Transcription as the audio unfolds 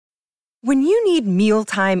When you need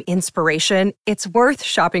mealtime inspiration, it's worth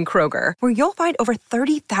shopping Kroger, where you'll find over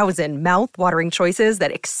 30,000 mouth-watering choices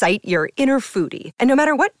that excite your inner foodie. And no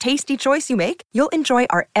matter what tasty choice you make, you'll enjoy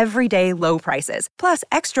our everyday low prices, plus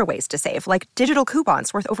extra ways to save, like digital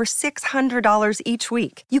coupons worth over $600 each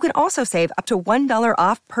week. You can also save up to $1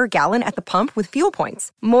 off per gallon at the pump with fuel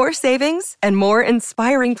points. More savings and more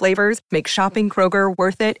inspiring flavors make shopping Kroger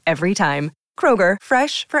worth it every time. Kroger,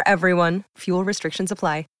 fresh for everyone. Fuel restrictions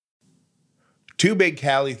apply. Two big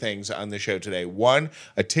Callie things on the show today. One,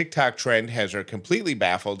 a TikTok trend has her completely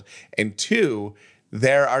baffled. And two,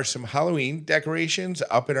 there are some Halloween decorations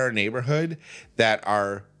up in our neighborhood that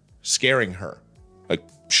are scaring her. Like,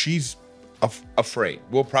 she's afraid.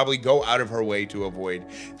 We'll probably go out of her way to avoid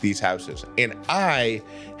these houses. And I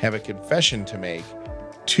have a confession to make.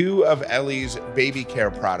 Two of Ellie's baby care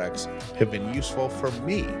products have been useful for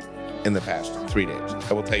me in the past 3 days.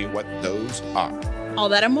 I will tell you what those are. All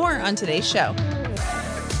that and more on today's show.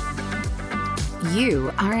 You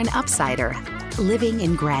are an upsider, living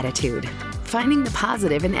in gratitude, finding the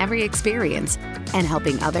positive in every experience, and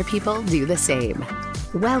helping other people do the same.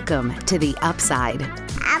 Welcome to The Upside.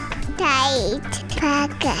 Upside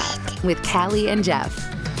Pocket. With Callie and Jeff.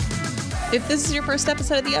 If this is your first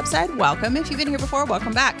episode of The Upside, welcome. If you've been here before,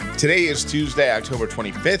 welcome back. Today is Tuesday, October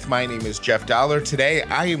 25th. My name is Jeff Dollar. Today,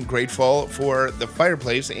 I am grateful for the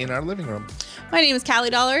fireplace in our living room. My name is Callie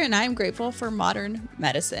Dollar, and I am grateful for modern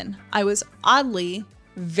medicine. I was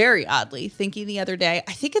very oddly, thinking the other day,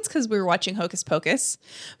 I think it's because we were watching Hocus Pocus,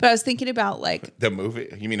 but I was thinking about like... The movie?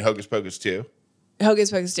 You mean Hocus Pocus 2?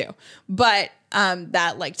 Hocus Pocus 2. But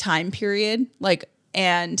that like time period, like,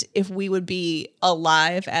 and if we would be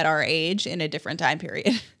alive at our age in a different time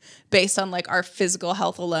period based on like our physical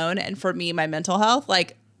health alone, and for me, my mental health,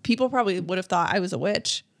 like people probably would have thought I was a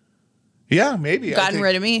witch. Yeah, maybe. Gotten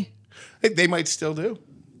rid of me. They might still do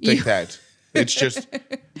think that. It's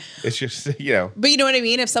just, you know. But you know what I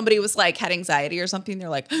mean? If somebody was like had anxiety or something, they're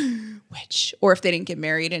like, witch. Or if they didn't get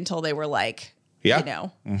married until they were like,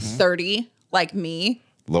 30, like me.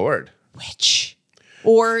 Lord. Witch.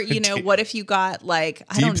 Or, you know, what if you got like,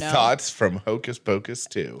 I don't know. Deep thoughts from Hocus Pocus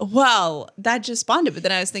 2. Well, that just spawned it. But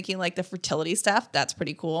then I was thinking like the fertility stuff, that's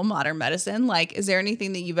pretty cool. Modern medicine. Like, is there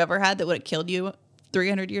anything that you've ever had that would have killed you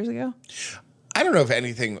 300 years ago? I don't know if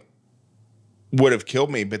anything would have killed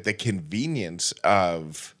me, but the convenience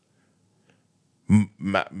of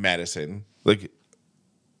medicine, like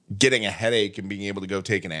getting a headache and being able to go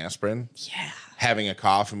take an aspirin, having a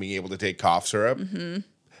cough and being able to take cough syrup. Mm-hmm.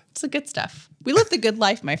 It's the good stuff. We live the good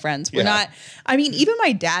life, my friends. We're not, I mean, even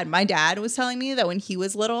my dad was telling me that when he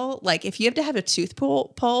was little, like if you have to have a tooth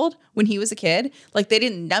pulled when he was a kid, like they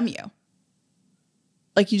didn't numb you.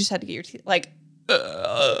 Like you just had to get your teeth, like,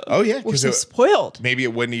 oh yeah. We're so spoiled. Maybe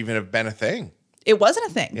it wouldn't even have been a thing. It wasn't a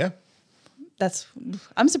thing. Yeah.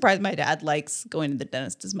 I'm surprised my dad likes going to the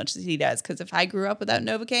dentist as much as he does. Because if I grew up without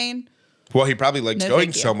Novocaine. Well, he probably likes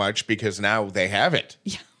going so much because now they have it.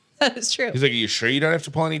 Yeah, that is true. He's like, are you sure you don't have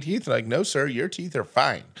to pull any teeth? They're like, no, sir, your teeth are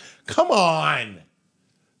fine. Come on.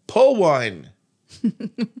 Pull one.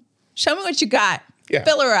 Show me what you got. Yeah.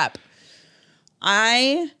 Fill her up.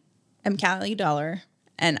 I am Callie Dollar.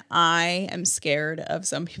 And I am scared of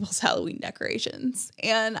some people's Halloween decorations.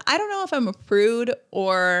 And I don't know if I'm a prude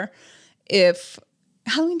or if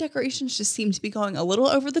Halloween decorations just seem to be going a little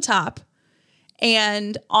over the top.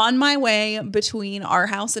 And on my way between our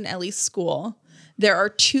house and Ellie's school, there are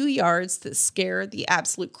 2 yards that scare the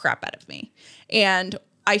absolute crap out of me. And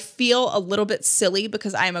I feel a little bit silly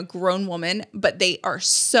because I'm a grown woman, but they are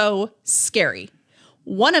so scary.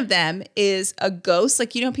 One of them is a ghost.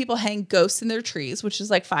 Like, you know, people hang ghosts in their trees, which is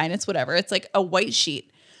like, fine. It's whatever. It's like a white sheet.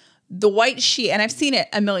 The white sheet, and I've seen it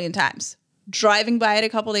a million times. Driving by it a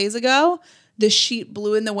couple days ago, the sheet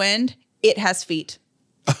blew in the wind. It has feet.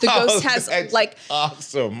 The ghost has like,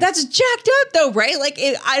 awesome. That's jacked up though, right? Like,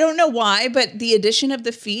 I don't know why, but the addition of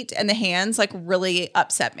the feet and the hands like really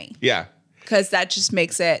upset me. Yeah. Because that just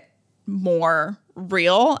makes it more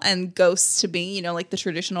real. And ghosts to me, you know, like the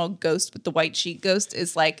traditional ghost with the white sheet ghost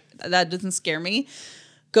is like, that doesn't scare me.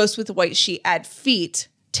 Ghost with the white sheet add feet,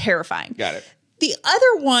 terrifying. Got it. The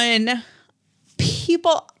other one,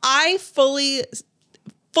 I fully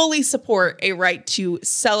support a right to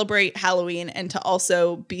celebrate Halloween and to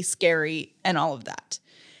also be scary and all of that.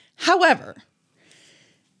 However,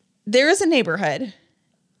 there is a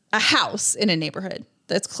house in a neighborhood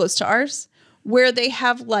that's close to ours where they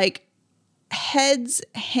have like heads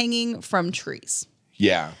hanging from trees.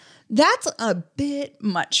 Yeah. That's a bit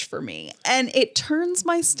much for me. And it turns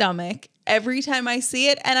my stomach every time I see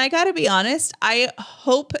it. And I got to be honest, I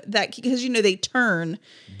hope that because, they turn.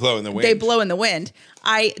 Blow in the wind. They blow in the wind.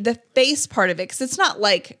 The face part of it, because it's not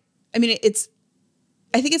like, I think it's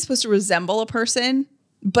supposed to resemble a person,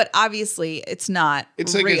 but obviously it's not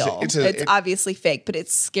real. It's obviously fake, but it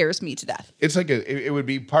scares me to death. It's like it would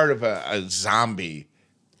be part of a zombie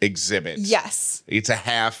exhibit. Yes. It's a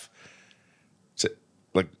half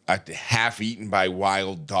eaten by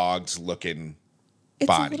wild dogs looking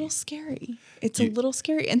body. It's a little scary. A little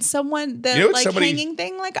scary. And hanging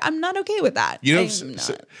thing, I'm not okay with that.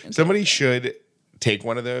 Somebody should take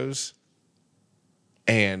one of those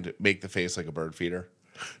and make the face like a bird feeder.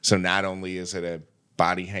 So not only is it a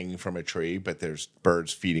body hanging from a tree, but there's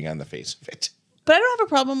birds feeding on the face of it. But I don't have a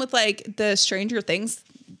problem with the Stranger Things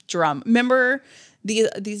drum. Remember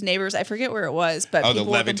these neighbors? I forget where it was, but people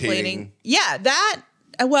were complaining. Yeah, that's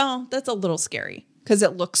a little scary because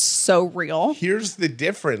it looks so real. Here's the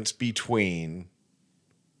difference between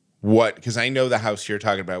because I know the house you're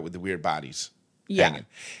talking about with the weird bodies hanging.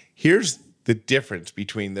 Here's the difference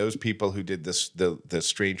between those people who did this, the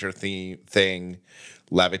Stranger thing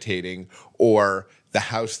levitating, or the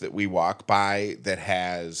house that we walk by that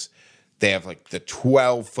they have the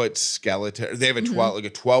 12-foot skeleton. They have a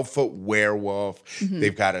 12-foot werewolf. Mm-hmm.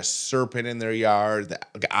 They've got a serpent in their yard.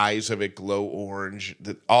 The eyes of it glow orange.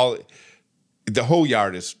 The whole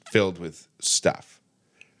yard is filled with stuff.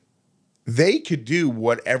 They could do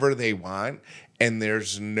whatever they want, and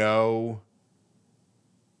there's no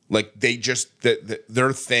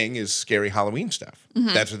their thing is scary Halloween stuff.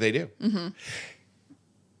 Mm-hmm. That's what they do. Mm-hmm.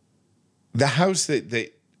 The house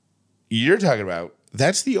that you're talking about,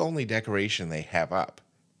 that's the only decoration they have up.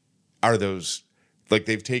 Are those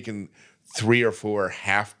they've taken 3 or 4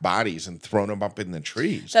 half bodies and thrown them up in the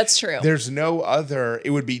trees. That's true. There's no other.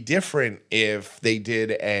 It would be different if they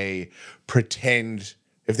did if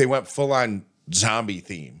they went full on zombie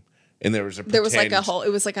theme and there was a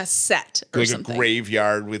set or something. A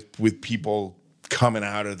graveyard with people coming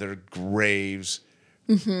out of their graves,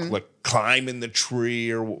 mm-hmm. Climbing the tree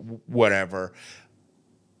or whatever.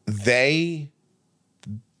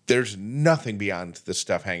 There's nothing beyond the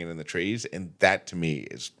stuff hanging in the trees, and that to me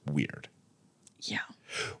is weird. Yeah.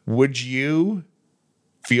 Would you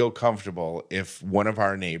feel comfortable if one of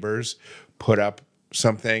our neighbors put up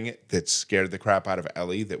something that scared the crap out of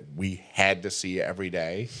Ellie that we had to see every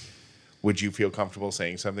day? Would you feel comfortable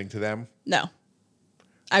saying something to them? No,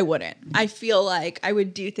 I wouldn't. I feel like I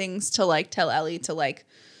would do things to tell Ellie to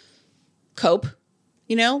cope,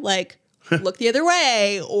 look the other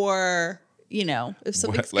way, or if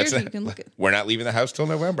something scares you, you can look at. We're not leaving the house till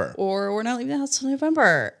November. Or we're not leaving the house till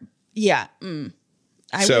November. Yeah.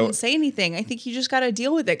 I wouldn't say anything. I think you just got to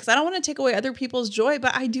deal with it because I don't want to take away other people's joy,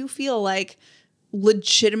 but I do feel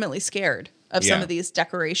legitimately scared of some of these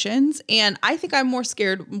decorations. And I think I'm more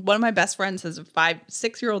scared. One of my best friends has a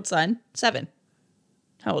 6-year-old son, 7.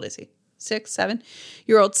 How old is he? 6,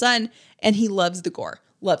 7-year-old son. And he loves the gore,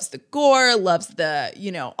 loves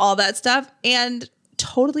the, all that stuff. And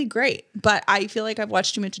totally great. But I feel like I've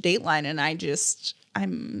watched too much Dateline and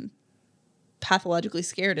I'm pathologically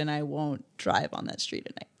scared and I won't drive on that street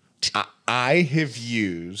at night. I have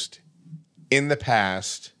used in the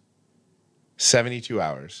past 72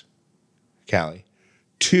 hours, Callie,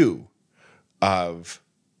 2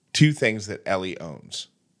 things that Ellie owns.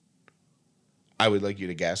 I would like you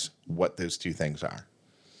to guess what those 2 things are.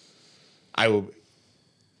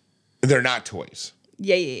 They're not toys.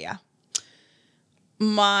 Yeah.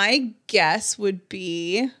 My guess would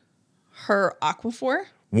be her Aquaphor.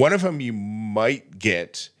 One of them you might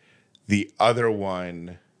get. The other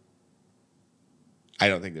one, I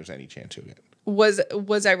don't think there's any chance you'll get.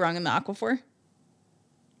 Was I wrong in the Aquaphor?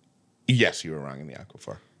 Yes, you were wrong in the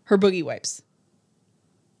Aquaphor. Her boogie wipes.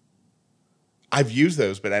 I've used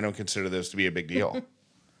those, but I don't consider those to be a big deal.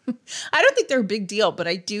 I don't think they're a big deal, but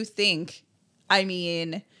I do think,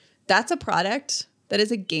 that's a product that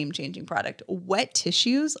is a game-changing product. Wet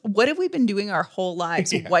tissues. What have we been doing our whole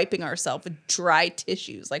lives wiping ourselves with dry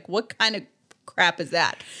tissues? What kind of crap is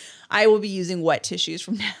that? I will be using wet tissues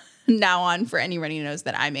from now on for any runny nose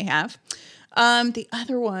that I may have. The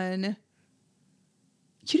other one,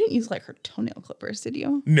 you didn't use her toenail clippers, did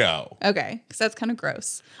you? No. Okay, because that's kind of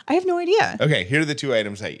gross. I have no idea. Okay, here are the 2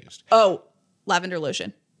 items I used. Oh, lavender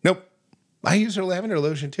lotion. Nope. I use her lavender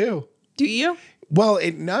lotion too. Do you? Well,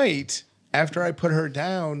 at night, after I put her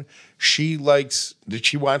down, she wants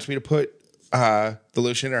me to put the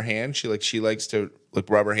lotion in her hand. She likes to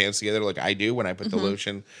rub her hands together like I do when I put the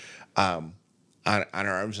lotion on her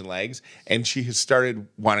arms and legs. And she has started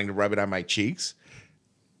wanting to rub it on my cheeks.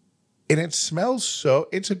 And it smells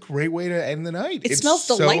it's a great way to end the night. It smells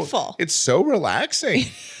delightful. It's so relaxing.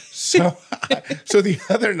 So the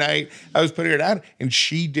other night I was putting it on and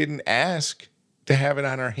she didn't ask to have it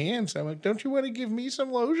on her hands. I'm like, don't you want to give me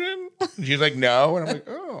some lotion? And she's like, no. And I'm like,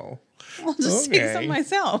 oh. I'll just take some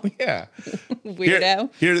myself. Yeah.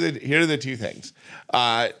 Weirdo. Here are the two things.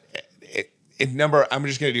 I'm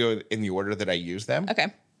just going to do it in the order that I use them. Okay.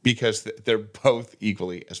 Because they're both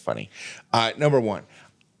equally as funny. Number one,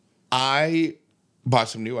 I bought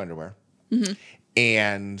some new underwear. Mm-hmm.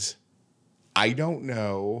 And I don't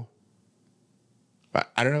know why.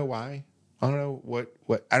 I don't know what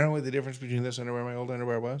I don't know what the difference between this underwear and my old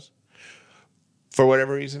underwear was. For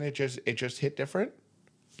whatever reason, it just hit different.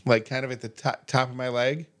 Like kind of at the top of my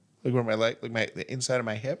leg, like where my leg, like the inside of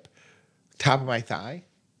my hip, top of my thigh,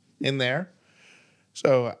 in there.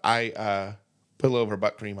 So I put a little of her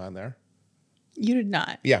butt cream on there. You did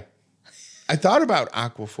not. Yeah, I thought about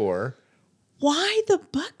Aquaphor. Why the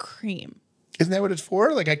butt cream? Isn't that what it's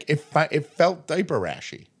for? Like it felt diaper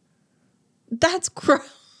rashy. That's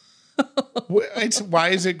gross. Why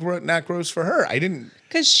is it not gross for her? I didn't.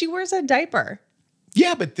 Because she wears a diaper.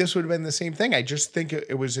 Yeah, but this would have been the same thing. I just think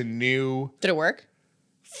it was a new. Did it work?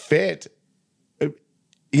 Fit.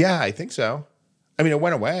 Yeah, I think so. I mean, it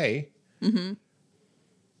went away. Mm-hmm.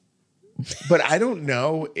 But I don't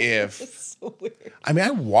know if. It's so weird. I mean,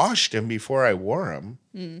 I washed them before I wore them.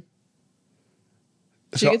 Mm.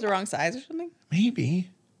 Did you get the wrong size or something? Maybe.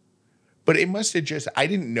 But it must have I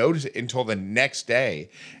didn't notice it until the next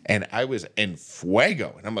day. And I was en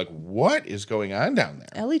fuego. And I'm like, what is going on down there?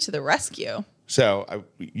 Ellie to the rescue. So I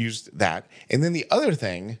used that. And then the other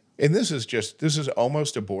thing, and this is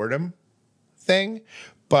almost a boredom thing,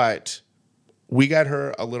 but we got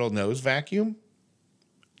her a little nose vacuum.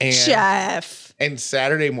 And, Chef. And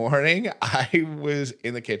Saturday morning, I was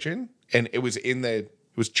in the kitchen and it was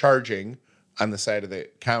charging on the side of the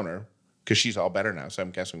counter because she's all better now. So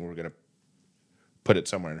I'm guessing we're going to put it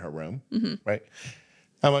somewhere in her room, right?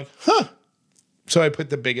 I'm like, huh. So I put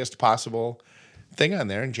the biggest possible thing on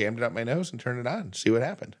there and jammed it up my nose and turned it on. See what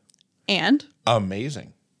happened. And?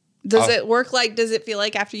 Amazing. Does it work does it feel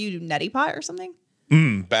like after you do neti pot or something?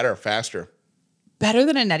 Better, faster. Better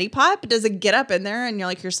than a neti pot? But does it get up in there and you're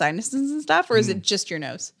like your sinuses and stuff? Or is it just your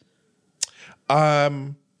nose?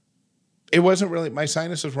 It wasn't really, my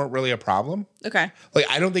sinuses weren't really a problem. Okay. Like,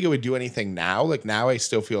 I don't think it would do anything now. Like, now I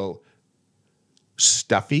still feel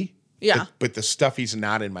stuffy. Yeah. But the stuffy's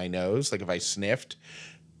not in my nose. Like, if I sniffed,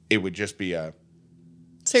 it would just be a.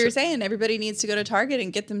 So you're saying everybody needs to go to Target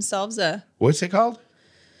and get themselves a. What's it called?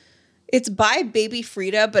 It's by Baby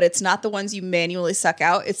Frida, but it's not the ones you manually suck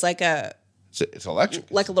out. It's like a. It's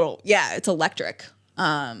electric. Like a little, yeah, it's electric.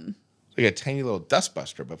 It's like a tiny little dust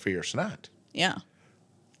buster, but for your snot. Yeah.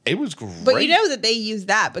 It was great. But you know that they use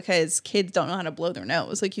that because kids don't know how to blow their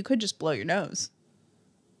nose. Like, you could just blow your nose.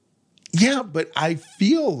 Yeah, but I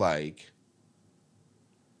feel like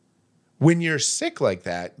when you're sick like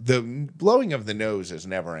that, the blowing of the nose is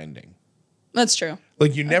never ending. That's true.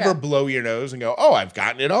 Like, you never blow your nose and go, oh, I've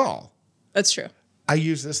gotten it all. That's true. I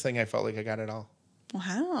used this thing. I felt like I got it all.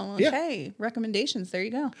 Wow. Okay. Yeah. Recommendations. There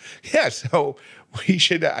you go. Yeah. So we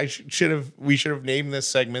should have named this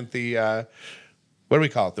segment the, what do we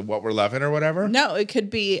call it? The What We're Loving or whatever? No, it could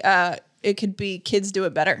be Kids Do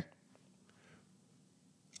It Better.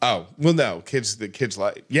 Oh, well, no. The kids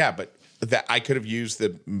like, yeah, but that I could have used I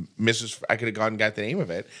could have gone and got the name of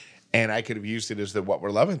it, and I could have used it as the What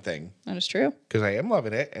We're Loving thing. That is true. Because I am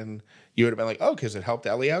loving it, and you would have been like, oh, because it helped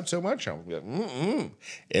Ellie out so much. I would be like,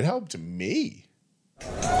 it helped me.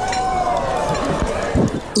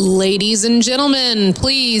 Ladies and gentlemen,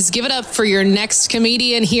 please give it up for your next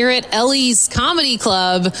comedian here at Ellie's Comedy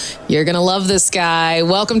Club. You're going to love this guy.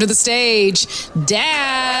 Welcome to the stage,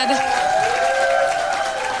 Dad.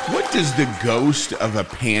 What does the ghost of a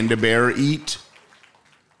panda bear eat?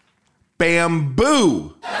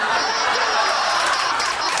 Bamboo.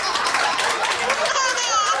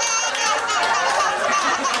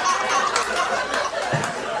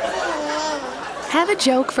 Have a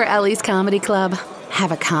joke for Ellie's Comedy Club?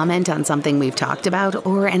 Have a comment on something we've talked about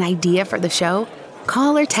or an idea for the show?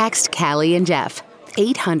 Call or text Callie and Jeff.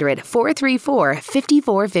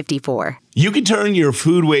 800-434-5454. You can turn your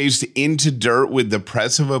food waste into dirt with the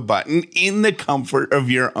press of a button in the comfort of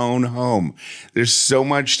your own home. There's so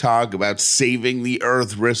much talk about saving the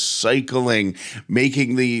earth, recycling,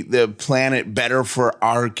 making the planet better for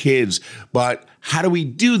our kids. But how do we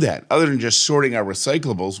do that? Other than just sorting our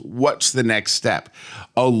recyclables, what's the next step?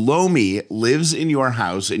 Olomi lives in your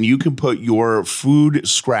house, and you can put your food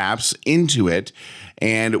scraps into it,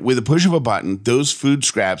 And with a push of a button, those food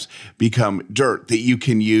scraps become dirt that you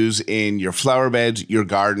can use in your flower beds, your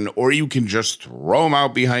garden, or you can just throw them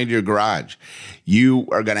out behind your garage. You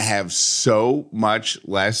are going to have so much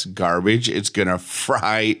less garbage. It's going to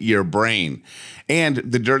fry your brain. And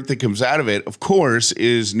the dirt that comes out of it, of course,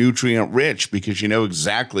 is nutrient rich because you know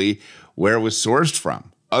exactly where it was sourced from.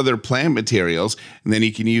 Other plant materials, and then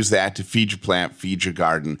you can use that to feed your plant, feed your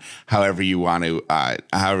garden, however you want to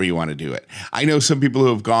do it. I know some people who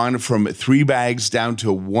have gone from 3 bags down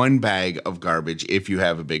to 1 bag of garbage if you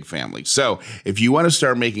have a big family. So if you want to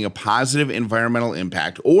start making a positive environmental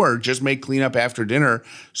impact or just make cleanup after dinner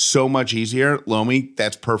so much easier, Lomi,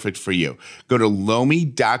 that's perfect for you. Go to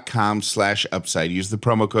lomi.com/upside. Use the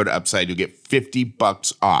promo code upside. You'll get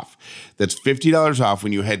 $50 off. That's $50 off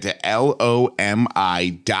when you head to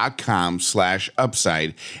lomi.com/upside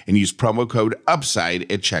and use promo code upside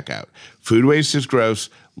at checkout. Food waste is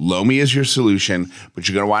gross. Lomi is your solution, but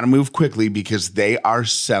you're going to want to move quickly because they are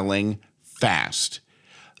selling fast.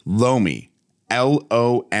 Lomi,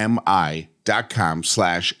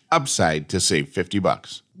 LOMI.com/upside to save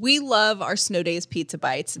 $50. We love our Snow Days pizza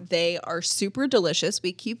bites. They are super delicious.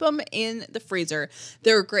 We keep them in the freezer.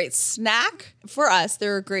 They're a great snack for us.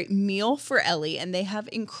 They're a great meal for Ellie, and they have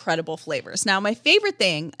incredible flavors. Now, my favorite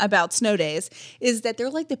thing about Snow Days is that they're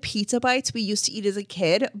like the pizza bites we used to eat as a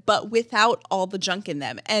kid, but without all the junk in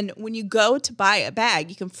them. And when you go to buy a bag,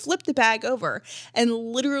 you can flip the bag over and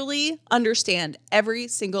literally understand every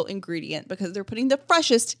single ingredient because they're putting the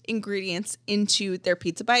freshest ingredients into their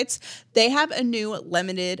pizza bites. They have a new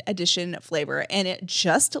limited edition flavor and it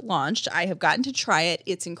just launched. I have gotten to try it.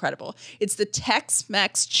 It's incredible. It's the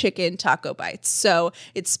Tex-Mex chicken taco bites. So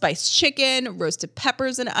it's spiced chicken, roasted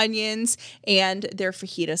peppers and onions, and their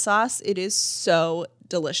fajita sauce. It is so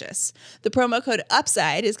delicious. The promo code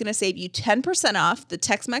UPSIDE is going to save you 10% off the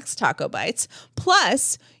Tex-Mex taco bites.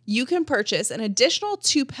 Plus, you can purchase an additional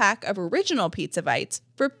 2-pack of original pizza bites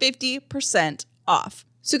for 50% off.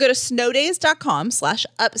 So go to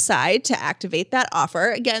snowdays.com/upside to activate that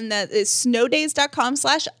offer. Again, that is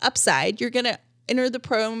snowdays.com/upside. You're going to enter the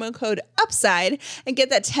promo code UPSIDE and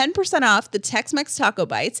get that 10% off the Tex-Mex taco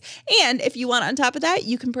bites. And if you want on top of that,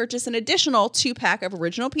 you can purchase an additional 2-pack of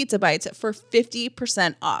original pizza bites for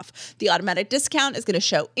 50% off. The automatic discount is going to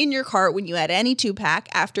show in your cart when you add any 2-pack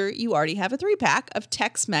after you already have a 3-pack of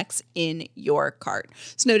Tex-Mex in your cart.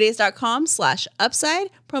 Snowdays.com/upside,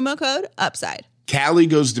 promo code UPSIDE. Callie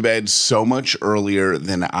goes to bed so much earlier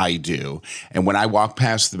than I do. And when I walk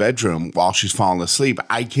past the bedroom while she's falling asleep,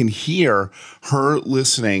 I can hear her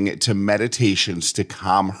listening to meditations to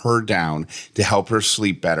calm her down, to help her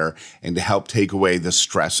sleep better, and to help take away the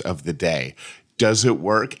stress of the day. Does it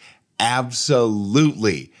work?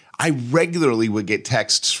 Absolutely. I regularly would get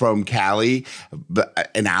texts from Callie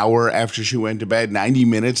an hour after she went to bed, 90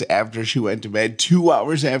 minutes after she went to bed, 2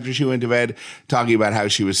 hours after she went to bed, talking about how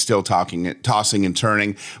she was still tossing and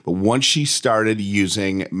turning. But once she started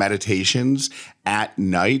using meditations at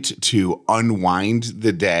night to unwind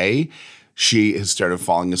the day, she has started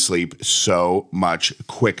falling asleep so much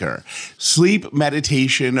quicker. Sleep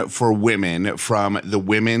meditation for women from the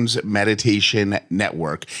Women's Meditation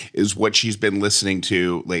Network is what she's been listening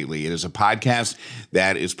to lately. It is a podcast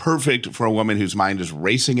that is perfect for a woman whose mind is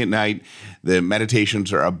racing at night. The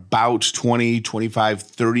meditations are about 20, 25,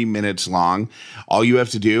 30 minutes long. All you have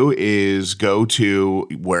to do is go to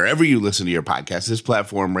wherever you listen to your podcast, this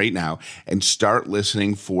platform right now, and start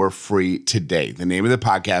listening for free today. The name of the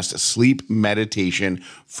podcast is Sleep Meditation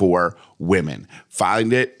for Women.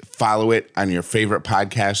 Find it, follow it on your favorite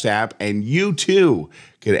podcast app, and you too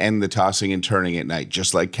could end the tossing and turning at night,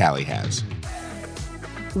 just like Callie has.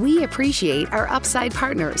 We appreciate our Upside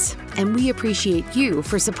partners, and we appreciate you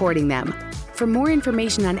for supporting them. For more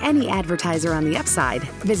information on any advertiser on the Upside,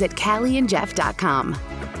 visit CallieandJeff.com.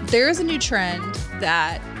 There is a new trend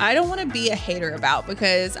that I don't want to be a hater about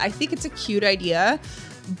because I think it's a cute idea,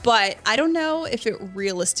 but I don't know if it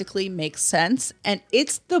realistically makes sense. And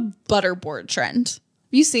it's the butterboard trend. Have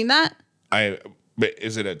you seen that?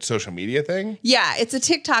 Is it a social media thing? Yeah, it's a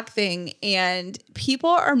TikTok thing, and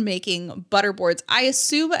people are making butterboards, I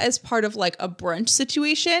assume as part of like a brunch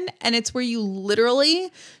situation, and it's where you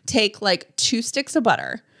literally take like 2 sticks of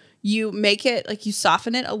butter, you make it, like you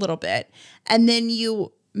soften it a little bit, and then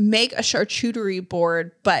you make a charcuterie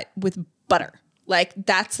board, but with butter. Like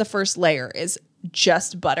that's the first layer is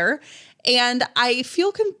just butter. And I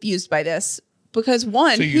feel confused by this because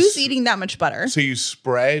one, who's eating that much butter? So you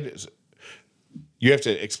spread... You have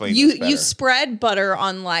to explain this better. You spread butter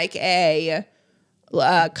on like a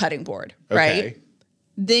cutting board, right? Okay.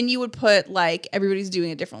 Then you would put like, everybody's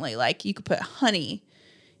doing it differently. Like you could put honey.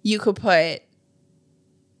 You could put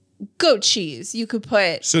goat cheese. You could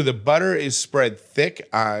put So the butter is spread thick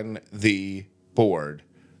on the board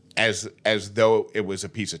as though it was a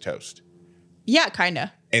piece of toast. yeah, kind of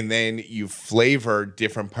And then you flavor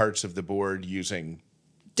different parts of the board using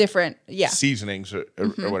different. Yeah, seasonings or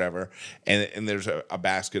whatever. And there's a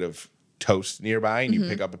basket of toast nearby, and you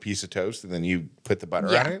pick up a piece of toast, and then you put the butter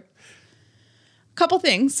on it. couple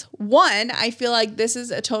things. One, I feel like this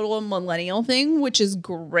is a total millennial thing, which is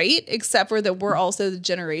great, except for that we're also the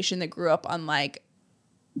generation that grew up on like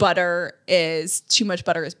too much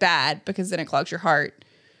butter is bad because then it clogs your heart.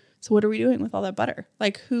 So what are we doing with all that butter?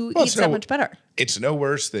 Like who eats that much butter? It's no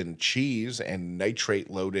worse than cheese and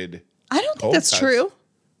nitrate loaded. I don't think that's true.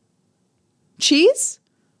 Cheese?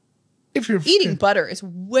 If you're Eating butter is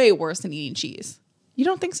way worse than eating cheese. You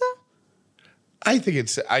don't think so? I think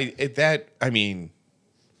it's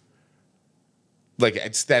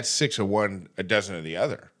that's 6 of one, a dozen of the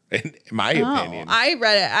other, in my opinion. I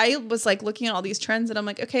read it. I was like looking at all these trends and I'm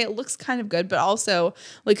like, okay, it looks kind of good, but also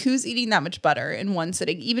like who's eating that much butter in one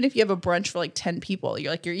sitting? Even if you have a brunch for like 10 people,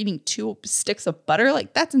 you're eating 2 sticks of butter.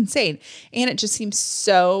 Like that's insane. And it just seems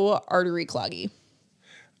so artery cloggy.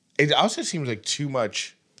 It also seems like too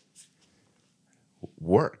much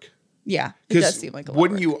work. Yeah, it does seem like a lot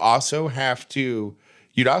wouldn't of work. you also have to?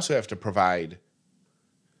 You'd also have to provide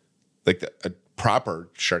like a proper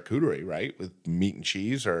charcuterie, right, with meat and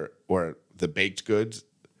cheese or the baked goods.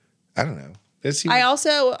 I don't know.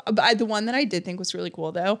 The one that I did think was really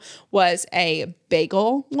cool though was a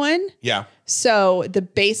bagel one. Yeah. So the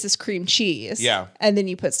base is cream cheese. Yeah. And then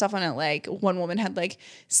you put stuff on it. Like one woman had like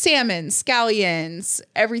salmon, scallions,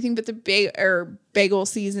 everything but the bagel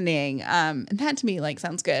seasoning. And that to me like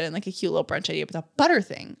sounds good and like a cute little brunch idea. But the butter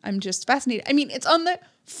thing, I'm just fascinated. I mean, it's on the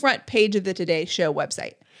front page of the Today Show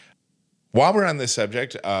website. While we're on the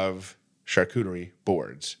subject of charcuterie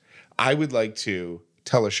boards, I would like to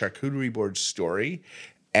tell a charcuterie board story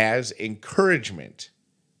as encouragement.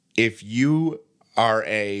 If you are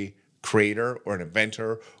a creator or an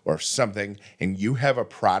inventor or something and you have a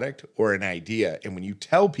product or an idea, and when you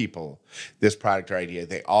tell people this product or idea,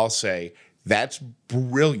 they all say, that's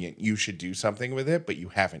brilliant, you should do something with it, but you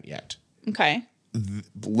haven't yet. Okay.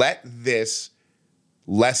 Let this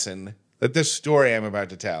story I'm about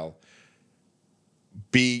to tell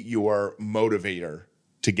be your motivator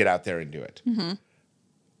to get out there and do it. Mm-hmm.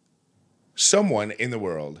 Someone in the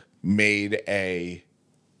world made a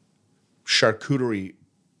charcuterie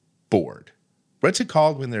board. What's it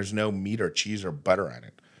called when there's no meat or cheese or butter on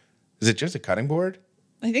it? Is it just a cutting board?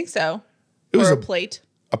 I think so. It was a plate.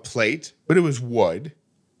 A plate, but it was wood.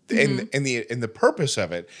 Mm-hmm. And the purpose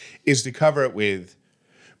of it is to cover it with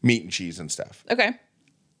meat and cheese and stuff. Okay.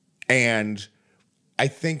 And I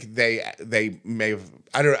think they may have,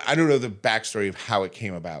 I don't know the backstory of how it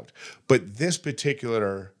came about, but this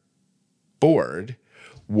particular board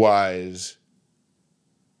was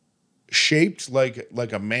shaped like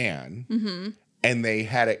a man, mm-hmm. and they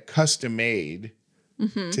had it custom made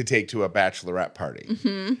mm-hmm. to take to a bachelorette party.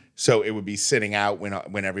 Mm-hmm. So it would be sitting out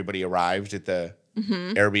when everybody arrived at the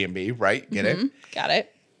mm-hmm. Airbnb, right? Get mm-hmm. it? Got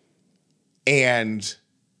it. And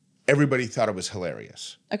everybody thought it was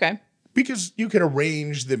hilarious. Okay. Because you could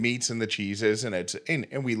arrange the meats and the cheeses, and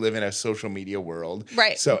and we live in a social media world.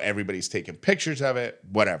 Right. So everybody's taking pictures of it,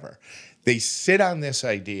 whatever. They sit on this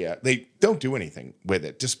idea. They don't do anything with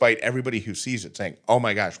it, despite everybody who sees it saying, oh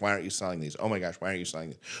my gosh, why aren't you selling these? Oh my gosh, why aren't you selling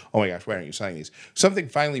these? Oh my gosh, why aren't you selling these? Something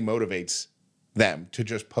finally motivates them to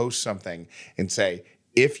just post something and say,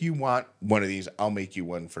 if you want one of these, I'll make you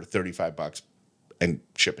one for $35 and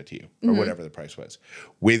ship it to you, or mm-hmm. whatever the price was.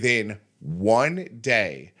 Within one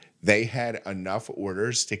day, they had enough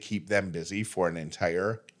orders to keep them busy for an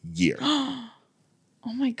entire year. Oh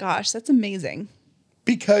my gosh, that's amazing.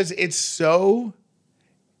 Because it's so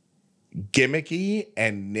gimmicky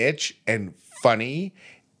and niche and funny,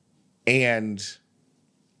 and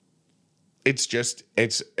it's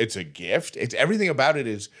a gift. It's everything about it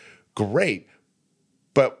is great.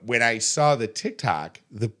 But when I saw the TikTok,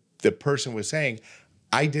 the person was saying,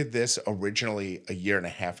 I did this originally 1.5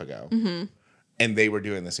 years ago. Mm-hmm. And they were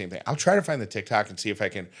doing the same thing. I'll try to find the TikTok and see if I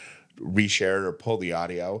can reshare it or pull the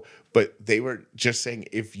audio. But they were just saying,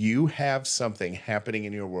 if you have something happening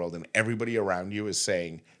in your world and everybody around you is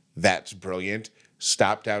saying, that's brilliant,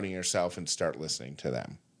 stop doubting yourself and start listening to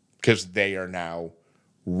them. Because they are now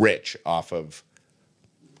rich off of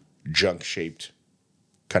junk-shaped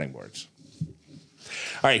cutting boards.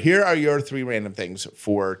 All right, here are your 3 random things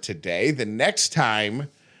for today. The next time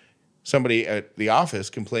somebody at the office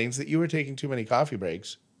complains that you are taking too many coffee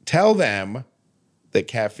breaks, tell them that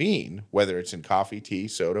caffeine, whether it's in coffee, tea,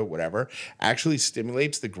 soda, whatever, actually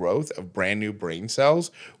stimulates the growth of brand new brain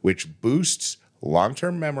cells, which boosts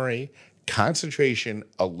long-term memory, concentration,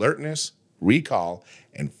 alertness, recall,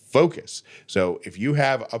 and focus. So if you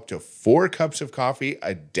have up to 4 cups of coffee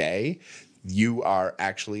a day, you are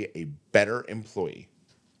actually a better employee.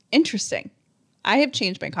 Interesting. I have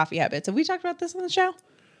changed my coffee habits. Have we talked about this on the show?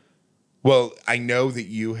 Well, I know that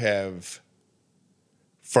you have,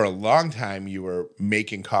 for a long time, you were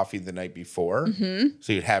making coffee the night before. Mm-hmm.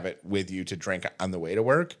 So you'd have it with you to drink on the way to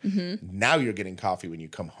work. Mm-hmm. Now you're getting coffee when you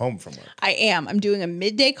come home from work. I am. I'm doing a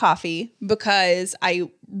midday coffee because I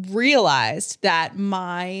realized that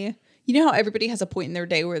you know how everybody has a point in their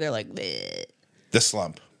day where they're like, bleh. The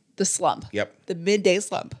slump. The slump. Yep. The midday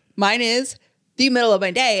slump. Mine is the middle of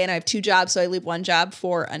my day, and I have 2 jobs, so I leave one job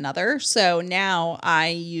for another. So now I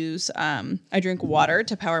use, I drink water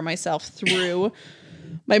to power myself through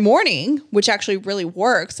my morning, which actually really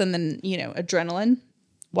works. And then,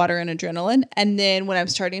 water and adrenaline. And then when I'm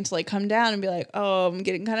starting to like come down and be like, oh, I'm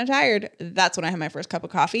getting kind of tired, that's when I have my first cup of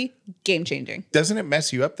coffee. Game changing. Doesn't it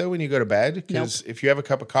mess you up though when you go to bed? Because if you have a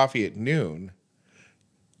cup of coffee at noon,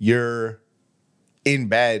 you're in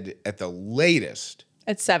bed at the latest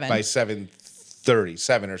at 7 by 7:30,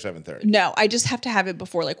 7 or 7:30. No, I just have to have it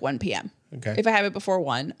before like 1 p.m. Okay. If I have it before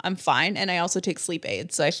 1, I'm fine. And I also take sleep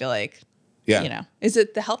aids. So I feel like, yeah, is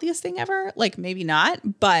it the healthiest thing ever? Like maybe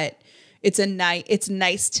not, but it's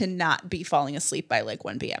nice to not be falling asleep by like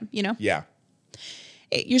 1 p.m., Yeah.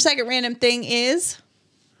 Your second random thing is,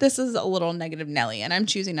 this is a little negative Nelly, and I'm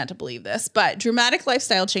choosing not to believe this, but dramatic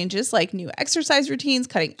lifestyle changes like new exercise routines,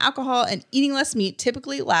 cutting alcohol, and eating less meat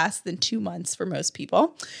typically last than 2 months for most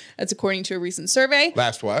people. That's according to a recent survey.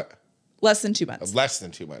 Last what? Less than 2 months. Less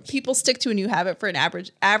than 2 months. People stick to a new habit for an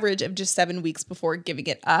average of just 7 weeks before giving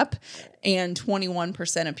it up, and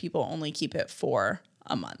 21% of people only keep it for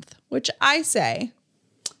a month, which I say,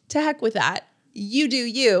 to heck with that. You do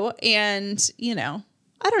you, and,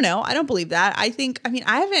 I don't know. I don't believe that. I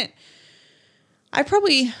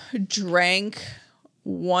probably drank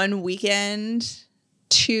 1 weekend,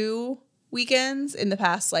 2 weekends in the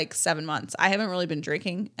past like 7 months. I haven't really been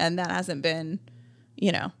drinking, and that hasn't been,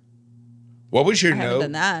 What was your I haven't note?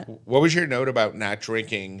 done that. What was your note about not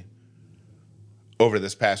drinking over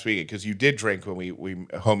this past weekend? Because you did drink when we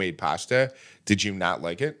homemade pasta. Did you not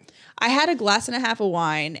like it? I had a glass and a half of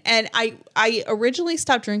wine, and I originally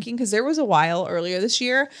stopped drinking because there was a while earlier this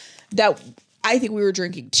year that I think we were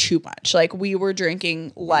drinking too much. Like we were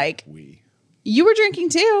drinking like you were drinking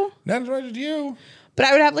too. Not as much as you. But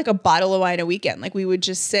I would have like a bottle of wine a weekend. Like we would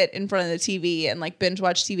just sit in front of the TV and like binge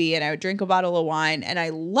watch TV, and I would drink a bottle of wine, and I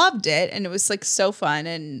loved it, and it was like so fun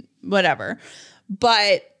and whatever.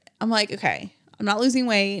 But I'm like, okay, I'm not losing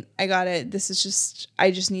weight. I got it. I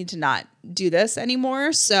just need to not do this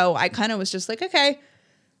anymore. So I kind of was just like, okay,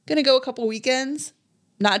 gonna go a couple weekends,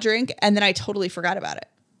 not drink. And then I totally forgot about it.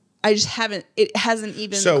 It hasn't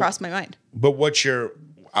even crossed my mind. But what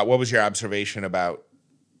was your observation about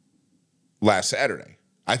last Saturday?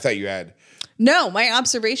 I thought you had. No, my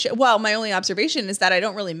only observation is that I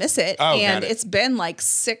don't really miss it. Oh, and it's been like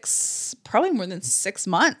probably more than 6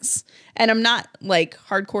 months. And I'm not like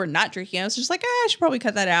hardcore not drinking. I was just like, I should probably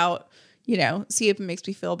cut that out, see if it makes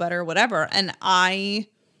me feel better or whatever. And I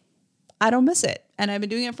don't miss it. And I've been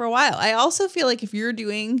doing it for a while. I also feel like if you're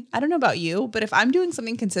doing, I don't know about you, but if I'm doing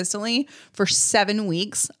something consistently for 7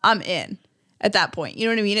 weeks, I'm in at that point. You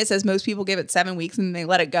know what I mean? It says most people give it 7 weeks and they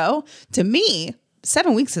let it go. To me,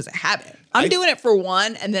 7 weeks is a habit. I'm doing it for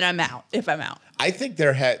 1 and then I'm out if I'm out. I think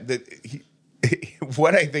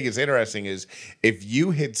what I think is interesting is if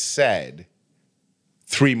you had said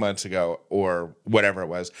 3 months ago or whatever it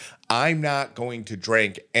was, I'm not going to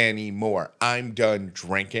drink anymore, I'm done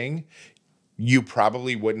drinking, you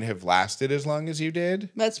probably wouldn't have lasted as long as you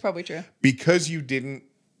did. That's probably true. Because you didn't,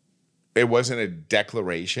 it wasn't a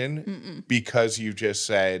declaration. Because you just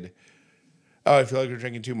said, oh, I feel like we're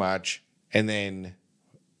drinking too much. And then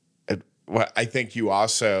I think you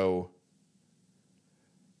also,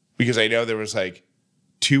 because I know there was like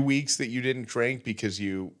 2 weeks that you didn't drink because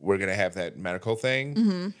you were going to have that medical thing.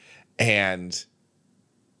 Mm-hmm. And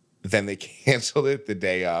then they canceled it the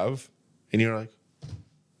day of. And you're like,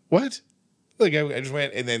 what? Like I just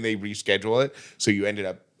went, and then they reschedule it. So you ended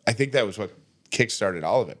up, I think that was what kickstarted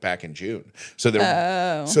all of it back in June. So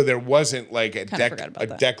there wasn't like a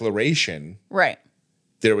declaration. Right.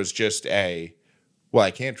 There was just well,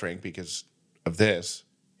 I can't drink because of this.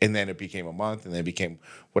 And then it became a month, and then it became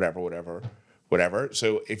whatever.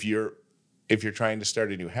 So if you're trying to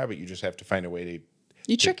start a new habit, you just have to find a way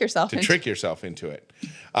You trick yourself into it.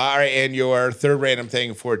 All right, and your third random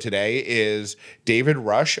thing for today is David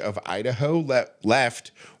Rush of Idaho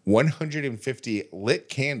left 150 lit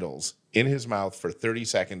candles in his mouth for 30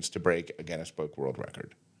 seconds to break a Guinness Book World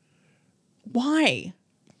Record. Why?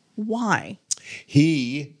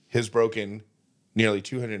 He has broken nearly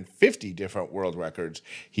 250 different world records.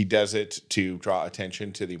 He does it to draw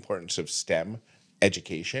attention to the importance of STEM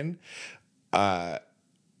education.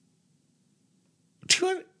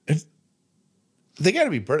 200. They got to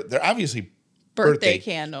be they're obviously birthday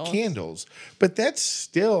candles, but that's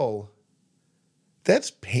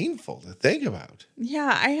painful to think about.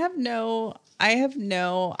 Yeah, I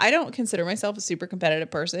don't consider myself a super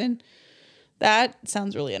competitive person. That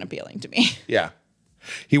sounds really unappealing to me. Yeah.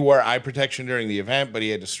 He wore eye protection during the event, but he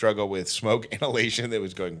had to struggle with smoke inhalation that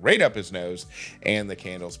was going right up his nose and the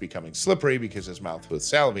candles becoming slippery because his mouth was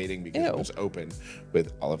salivating because it was open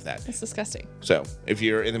with all of that. That's disgusting. So if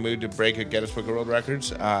you're in the mood to break a Guinness Book of World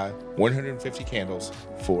Records, 150 candles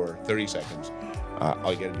for 30 seconds.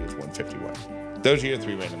 All you got to do is 151. Those are your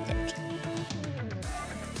three random things.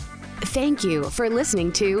 Thank you for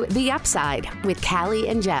listening to The Upside with Callie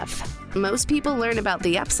and Jeff. Most people learn about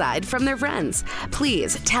the upside from their friends.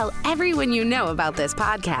 Please tell everyone you know about this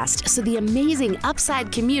podcast so the amazing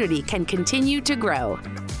Upside community can continue to grow.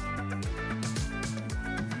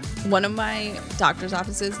 One of my doctor's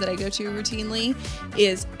offices that I go to routinely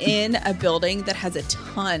is in a building that has a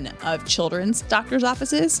ton of children's doctor's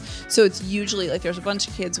offices. So it's usually like there's a bunch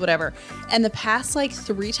of kids, whatever. And the past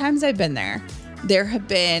 3 times I've been there, there have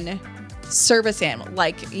been service animal,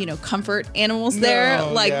 comfort animals there,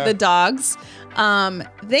 the dogs,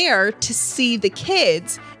 there to see the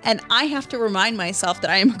kids. And I have to remind myself that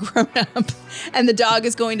I am a grown up and the dog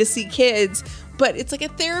is going to see kids, but it's like a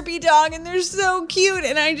therapy dog and they're so cute.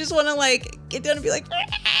 And I just want to get down and be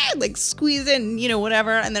like squeeze in,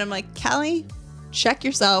 whatever. And then I'm like, Callie, check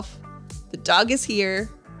yourself. The dog is here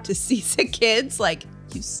to see sick kids.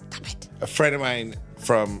 You stop it. A friend of mine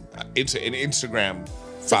from an Instagram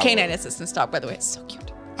It's a canine assistance dog, by the way. It's so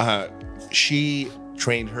cute. She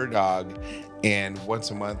trained her dog, and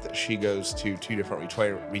once a month she goes to 2 different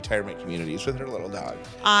retirement communities with her little dog.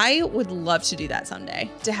 I would love to do that someday,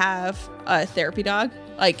 to have a therapy dog.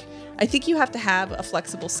 I think you have to have a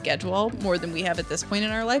flexible schedule more than we have at this point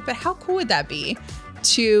in our life, but how cool would that be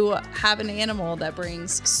to have an animal that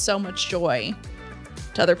brings so much joy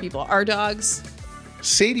to other people? Our dogs.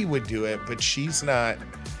 Sadie would do it, but she's not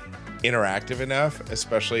interactive enough,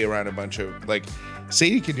 especially around a bunch of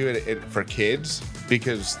Sadie could do it for kids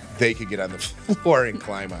because they could get on the floor and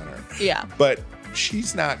climb on her. Yeah. But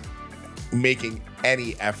she's not making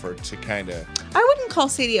any effort to kind of. I wouldn't call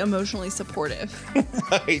Sadie emotionally supportive.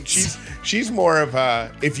 Right. She's more of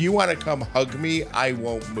a, if you want to come hug me, I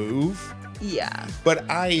won't move. Yeah. But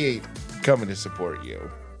I ain't coming to support you.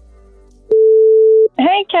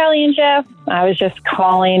 Hey, Callie and Jeff. I was just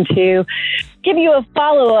calling to give you a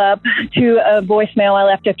follow-up to a voicemail I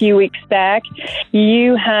left a few weeks back.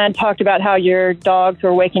 You had talked about how your dogs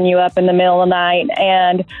were waking you up in the middle of the night,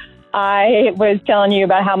 and I was telling you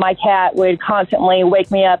about how my cat would constantly wake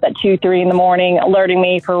me up at 2, 3 in the morning, alerting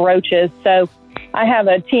me for roaches. So I have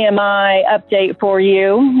a TMI update for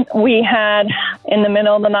you. We had, in the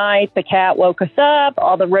middle of the night, the cat woke us up.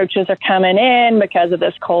 All the roaches are coming in because of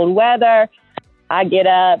this cold weather. I get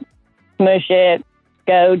up, smush it,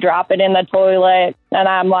 go drop it in the toilet. And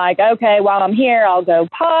I'm like, okay, while I'm here, I'll go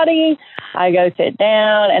potty. I go sit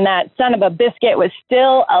down, and that son of a biscuit was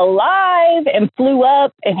still alive and flew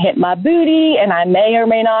up and hit my booty. And I may or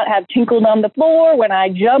may not have tinkled on the floor when I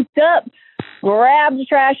jumped up, grabbed the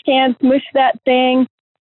trash can, smushed that thing,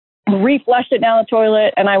 reflushed it down the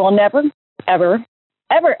toilet. And I will never, ever,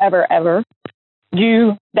 ever, ever, ever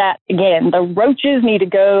do that again. The roaches need to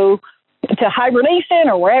go to hibernation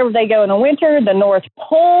or wherever they go in the winter, the North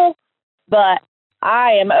Pole. But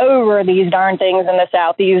I am over these darn things in the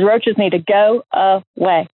South. These roaches need to go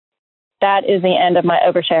away. That is the end of my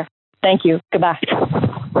overshare. Thank you. Goodbye.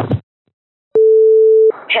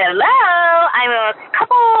 Hello. I'm a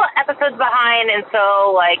couple episodes behind, and so,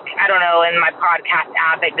 I don't know, in my podcast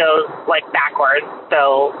app, it goes, backwards,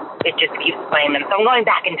 so it just keeps playing them. So I'm going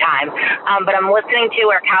back in time. But I'm listening to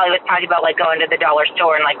where Callie was talking about, going to the dollar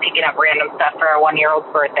store and, picking up random stuff for a 1-year-old's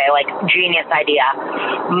birthday. Genius idea.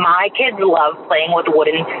 My kids love playing with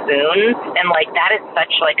wooden spoons, and, that is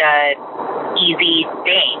such, a easy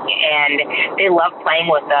thing, and they love playing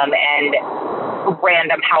with them, and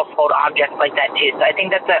random household objects like that too. So I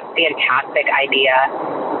think that's a fantastic idea.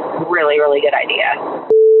 Really, really good idea.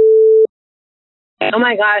 Oh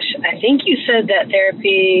my gosh, I think you said that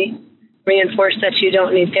therapy reinforce that you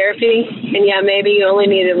don't need therapy. And yeah, maybe you only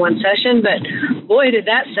needed one session, but boy, did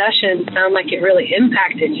that session sound like it really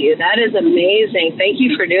impacted you. That is amazing. Thank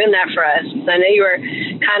you for doing that for us. I know you were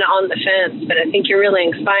kind of on the fence, but I think you're really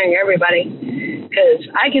inspiring everybody, because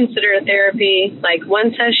I consider therapy like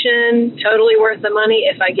one session totally worth the money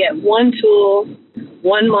if I get one tool,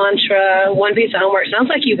 one mantra, one piece of homework. Sounds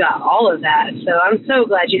like you got all of that. So I'm so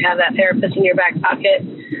glad you have that therapist in your back pocket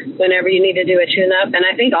whenever you need to do a tune-up. And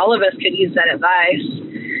I think all of us could use that advice.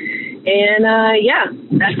 And yeah,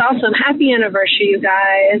 that's awesome. Happy anniversary, you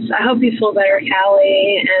guys. I hope you feel better,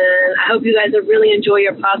 Callie. And I hope you guys really enjoy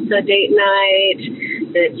your pasta date night.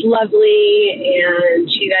 It's lovely, and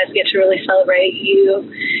you guys get to really celebrate you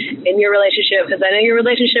and your relationship, because I know your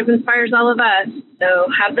relationship inspires all of us.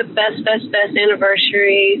 So have the best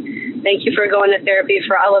anniversary. Thank you for going to therapy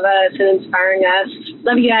for all of us and inspiring us.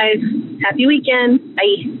 Love you guys. Happy weekend.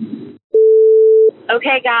 Bye.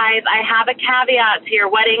 Okay, guys, I have a caveat to your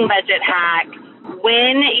wedding budget hack.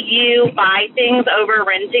 When you buy things over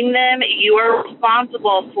renting them, you are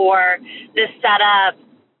responsible for the setup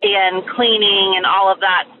and cleaning and all of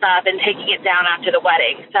that stuff and taking it down after the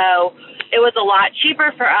wedding. So it was a lot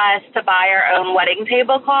cheaper for us to buy our own wedding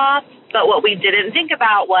tablecloth. But what we didn't think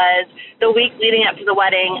about was the week leading up to the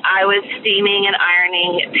wedding, I was steaming and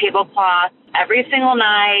ironing tablecloths every single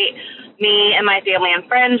night. Me and my family and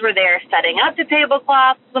friends were there setting up the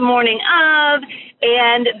tablecloths the morning of,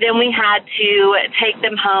 and then we had to take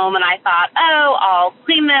them home, and I thought, oh, I'll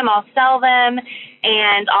clean them, I'll sell them,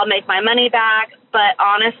 and I'll make my money back. But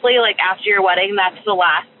honestly, like after your wedding, that's the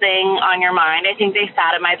last thing on your mind. I think they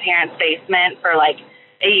sat in my parents' basement for like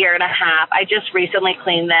a year and a half. I just recently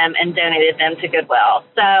cleaned them and donated them to Goodwill.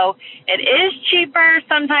 So it is cheaper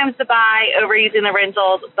sometimes to buy over using the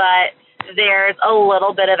rentals, but there's a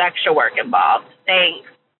little bit of extra work involved. Thanks.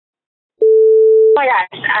 Oh my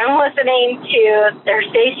gosh, I'm listening to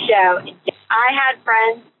Thursday's show. I had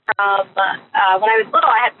friends from, when I was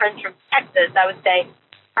little, I had friends from Texas. I would say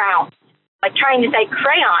crown, like trying to say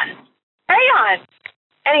crayon.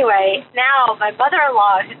 Anyway, now my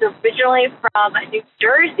mother-in-law, who's originally from New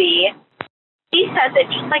Jersey, she says it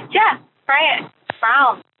just like, Jeff, crayon,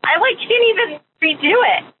 crown. I can't even redo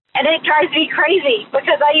it. And it drives me crazy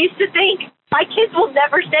because I used to think my kids will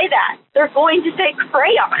never say that. They're going to say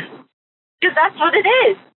crayon because that's what it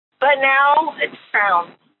is. But now it's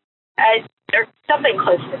crown. Or something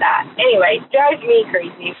close to that. Anyway, it drives me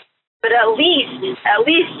crazy. But at least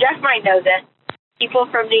Jeff might know this. People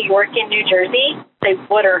from New York and New Jersey say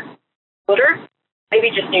wooder. Wooder?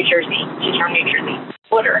 Maybe just New Jersey. She's from New Jersey.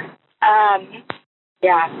 Wooder.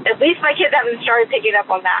 Yeah, at least my kids haven't started picking up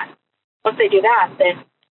on that. Once they do that, then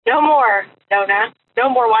no more, Nona. No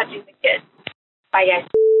more watching the kids. Bye, guys.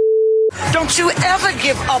 Don't you ever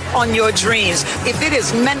give up on your dreams. If it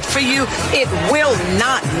is meant for you, it will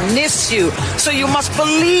not miss you. So you must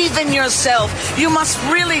believe in yourself. You must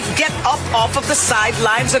really get up off of the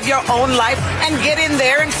sidelines of your own life and get in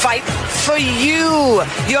there and fight for you.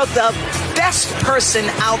 You're the best person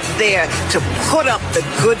out there to put up the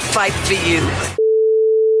good fight for you.